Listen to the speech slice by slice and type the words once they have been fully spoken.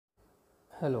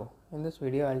Hello, in this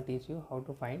video I'll teach you how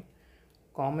to find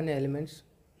common elements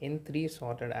in 3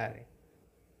 sorted array.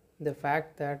 The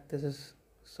fact that this is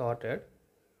sorted,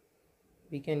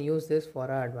 we can use this for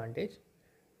our advantage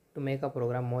to make our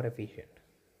program more efficient.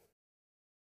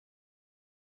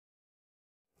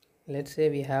 Let's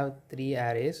say we have 3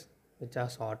 arrays which are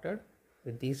sorted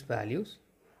with these values.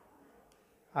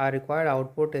 Our required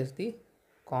output is the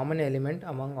common element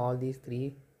among all these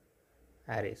 3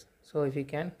 arrays. So if you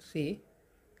can see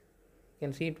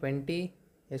 20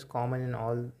 is common in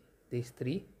all these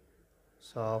 3.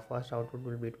 So first output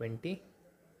will be 20.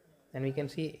 Then we can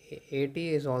see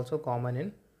 80 is also common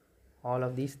in all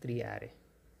of these 3 array.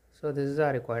 So this is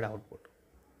our required output.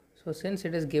 So since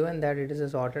it is given that it is a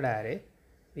sorted array,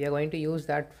 we are going to use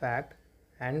that fact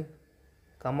and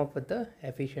come up with the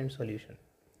efficient solution.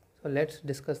 So let's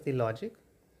discuss the logic.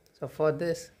 So for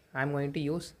this I am going to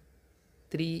use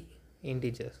 3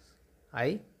 integers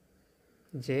I,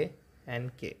 j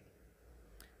and k.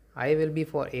 I will be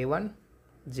for a1,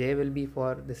 j will be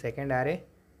for the second array,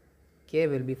 k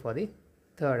will be for the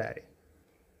third array.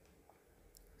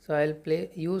 So I'll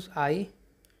use I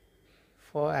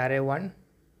for array 1,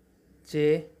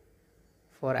 j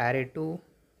for array 2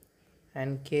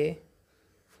 and k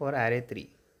for array 3.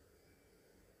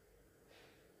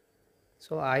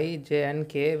 So I, j and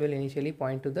k will initially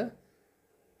point to the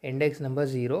index number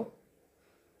 0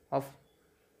 of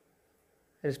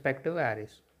respective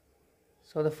arrays.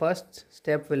 So the first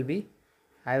step will be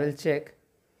I will check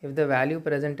if the value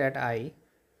present at I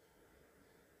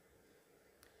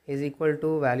is equal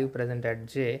to value present at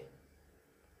j,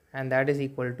 and that is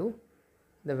equal to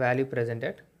the value present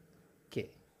at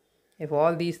k. If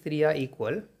all these 3 are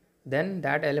equal, then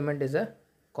that element is a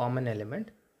common element.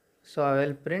 So I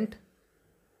will print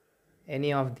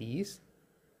any of these.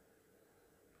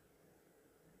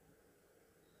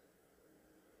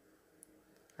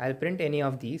 I'll print any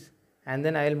of these and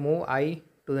then I'll move I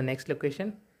to the next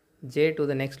location, j to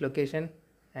the next location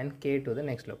and k to the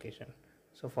next location.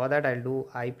 So for that I'll do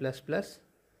I plus plus,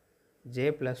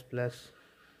 j plus plus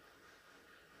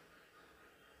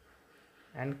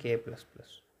and k plus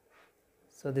plus.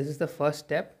 So this is the first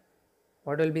step.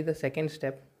 What will be the second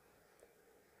step?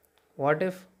 What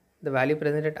if the value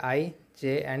present at I,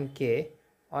 j and k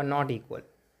are not equal?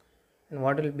 And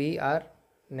what will be our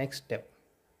next step?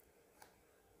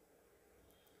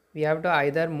 We have to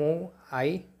either move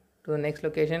I to the next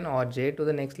location or j to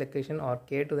the next location or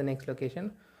k to the next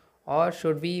location, or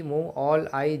should we move all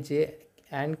I, j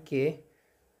and k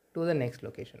to the next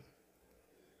location?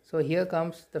 So here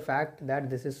comes the fact that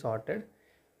this is sorted.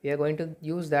 We are going to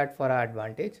use that for our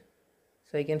advantage.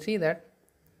 So you can see that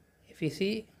if we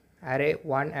see array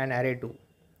 1 and array 2,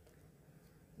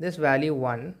 this value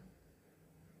 1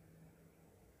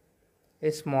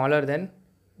 is smaller than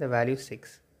the value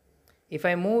 6. If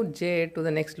I move j to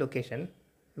the next location,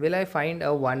 will I find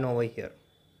a 1 over here?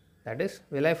 That is,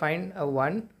 will I find a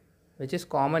 1 which is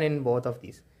common in both of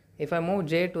these? If I move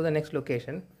j to the next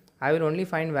location, I will only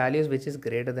find values which is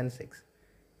greater than 6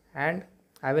 and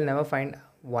I will never find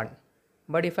 1.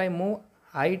 But if I move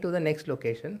I to the next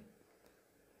location,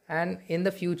 and in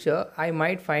the future I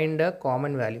might find a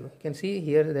common value. You can see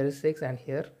here there is 6 and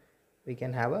here we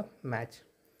can have a match.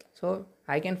 So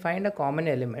I can find a common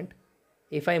element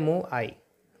if I move I,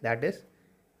 that is,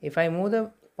 if I move the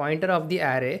pointer of the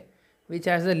array which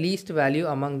has the least value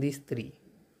among these 3.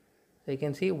 So you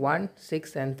can see 1,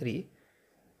 6 and 3.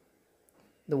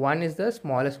 The 1 is the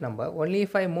smallest number. Only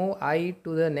if I move I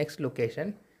to the next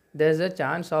location, there is a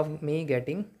chance of me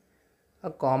getting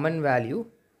a common value,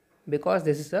 because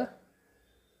this is a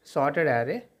sorted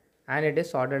array and it is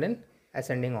sorted in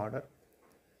ascending order.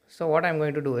 So what I am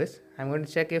going to do is, I am going to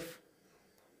check if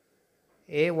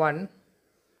a1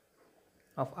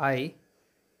 of I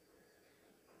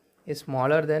is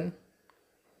smaller than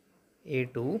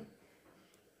a2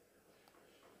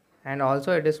 and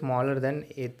also it is smaller than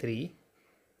a3.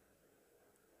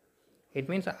 It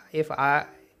means if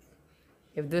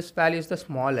this value is the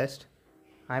smallest,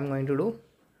 I am going to do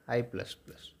I plus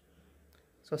plus.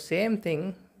 So same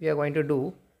thing we are going to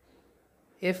do.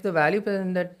 If the value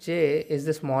present at j is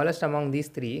the smallest among these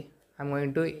 3, I am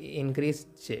going to increase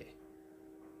j.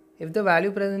 If the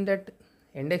value present at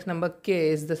index number k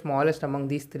is the smallest among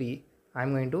these 3, I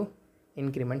am going to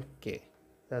increment k.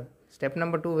 The step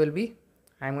number 2 will be,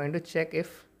 I am going to check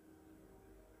if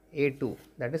a2,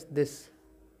 that is this,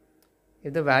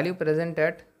 if the value present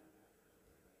at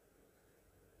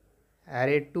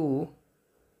array 2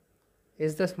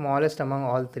 is the smallest among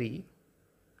all 3,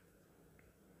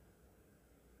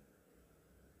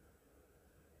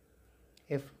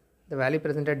 if the value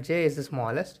present at j is the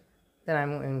smallest, then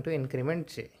I'm going to increment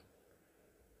j.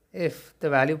 If the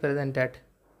value present at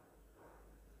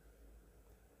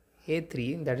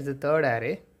A3, that is the third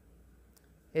array,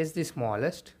 is the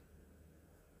smallest,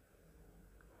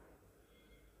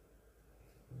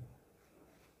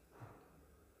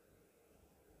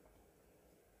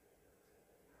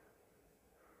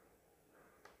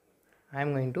 I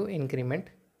am going to increment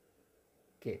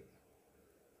k.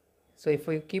 So if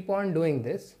we keep on doing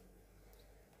this,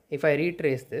 if I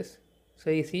retrace this, so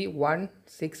you see 1,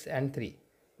 6 and 3.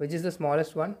 Which is the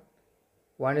smallest one?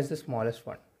 1 is the smallest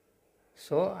one.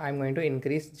 So I'm going to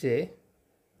increase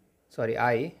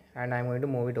I, and I'm going to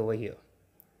move it over here.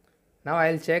 Now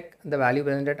I'll check the value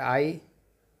present at I,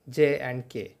 j and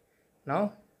k.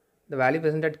 Now the value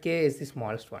present at k is the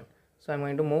smallest one. So I'm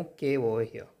going to move k over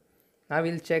here. Now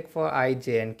we'll check for I,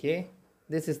 j and k.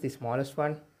 This is the smallest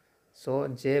one. So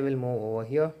j will move over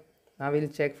here. Now we'll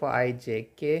check for I, j,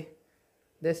 k.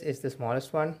 This is the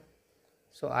smallest one.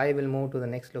 So I will move to the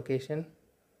next location.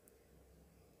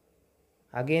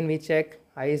 Again we check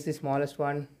I is the smallest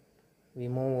one. We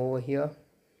move over here.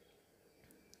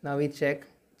 Now we check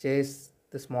j is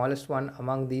the smallest one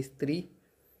among these three.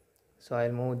 So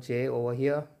I'll move j over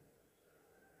here.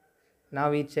 Now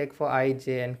we check for I,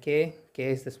 j and k.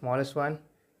 K is the smallest one.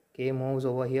 K moves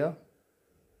over here.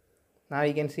 Now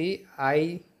you can see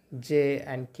I, j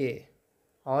and k,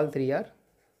 all three are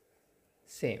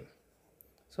same.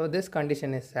 So this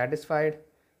condition is satisfied.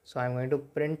 So I'm going to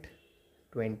print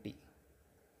 20.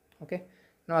 Okay.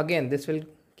 Now again this will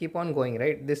keep on going,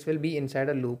 right? This will be inside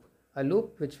a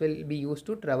loop which will be used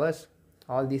to traverse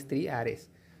all these three arrays.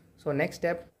 So next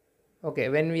step, okay,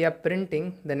 when we are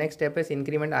printing, the next step is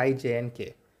increment I, j and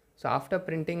k. So after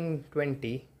printing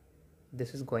 20,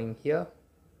 this is going here,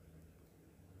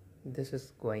 this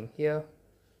is going here,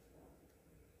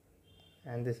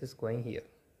 and this is going here.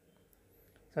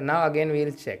 So now again we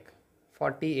will check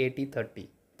 40, 80, 30.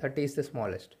 30 is the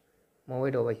smallest. Move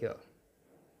it over here.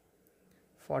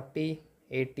 40,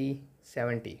 80,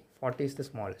 70. 40 is the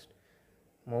smallest.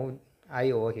 Move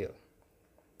I over here.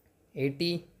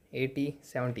 80, 80,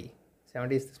 70.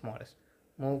 70 is the smallest.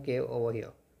 Move k over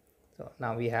here. So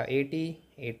now we have 80,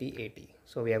 80, 80.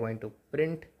 So we are going to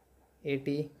print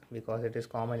 80 because it is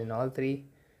common in all three.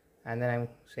 And then I'm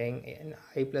saying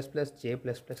I plus plus, j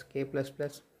plus plus, k plus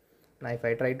plus. Now if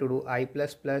I try to do I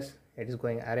plus plus, it is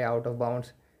going array out of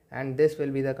bounds, and this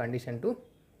will be the condition to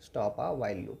stop our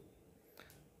while loop.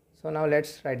 So now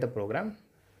let's write the program.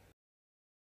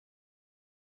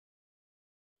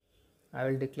 I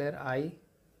will declare I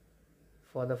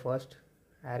for the first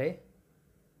array,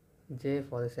 j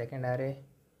for the second array,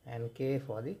 and k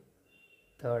for the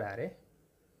third array.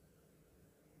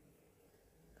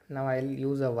 Now I will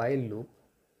use a while loop.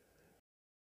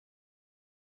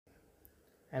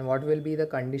 And what will be the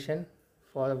condition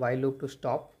for the while loop to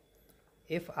stop?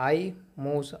 If I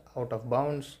moves out of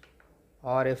bounds,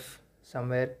 or if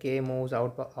somewhere k moves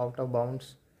out of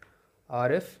bounds,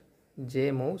 or if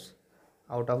j moves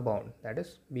out of bound, that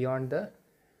is beyond the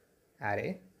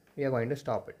array, we are going to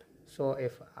stop it. So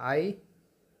if I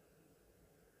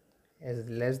is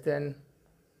less than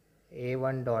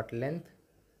a1 dot length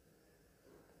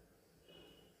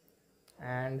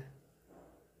and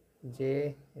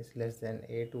j is less than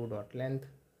a2 dot length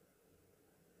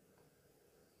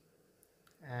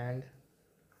and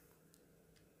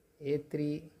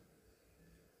a3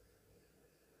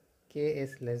 k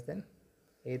is less than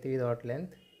a3 dot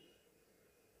length,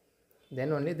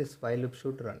 then only this while loop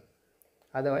should run.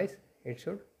 Otherwise it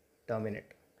should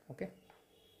terminate. Okay.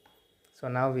 So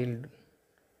now we'll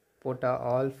put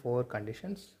all four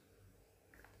conditions.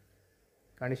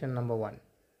 Condition number 1,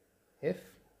 if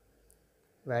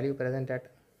value present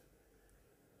at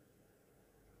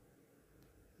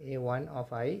a1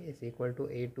 of I is equal to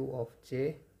a2 of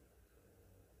j,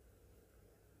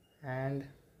 and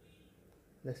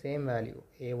the same value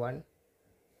a1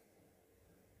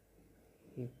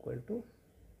 equal to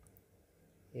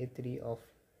a3 of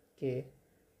k,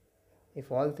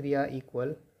 if all three are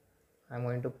equal, I'm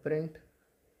going to print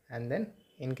and then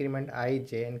increment I,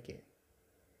 j and k.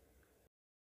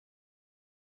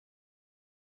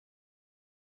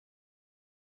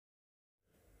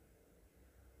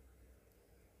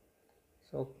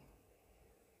 So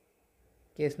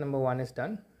case number 1 is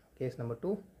done. Case number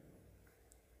 2,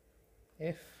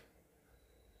 if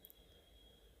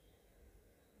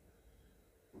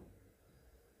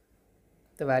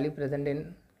the value present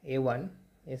in a1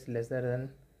 is lesser than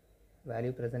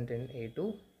value present in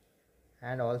a2,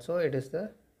 and also it is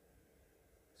the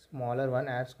smaller one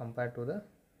as compared to the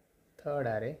third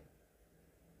array,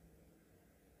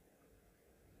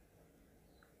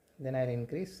 then I'll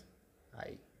increase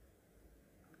I.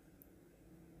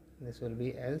 This will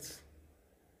be else.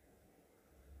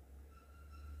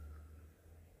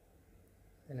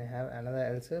 Then I have another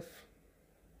else if.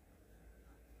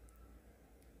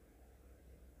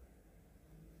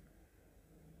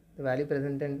 The value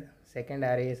present in second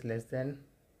array is less than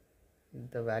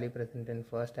the value present in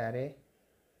first array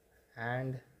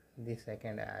and the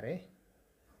second array.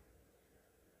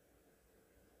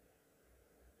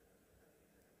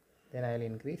 Then I will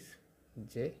increase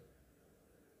j,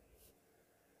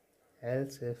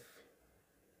 else if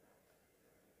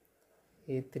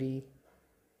a3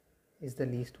 is the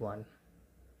least one.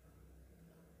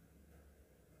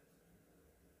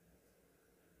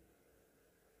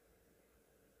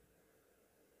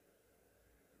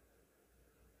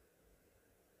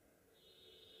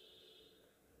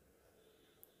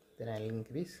 Then I will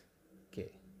increase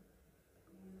k.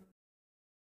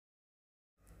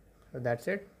 So that's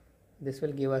it. This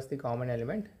will give us the common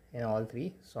element in all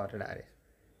three sorted arrays.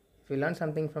 If you learned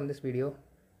something from this video,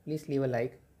 please leave a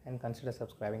like and consider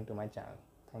subscribing to my channel.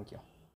 Thank you.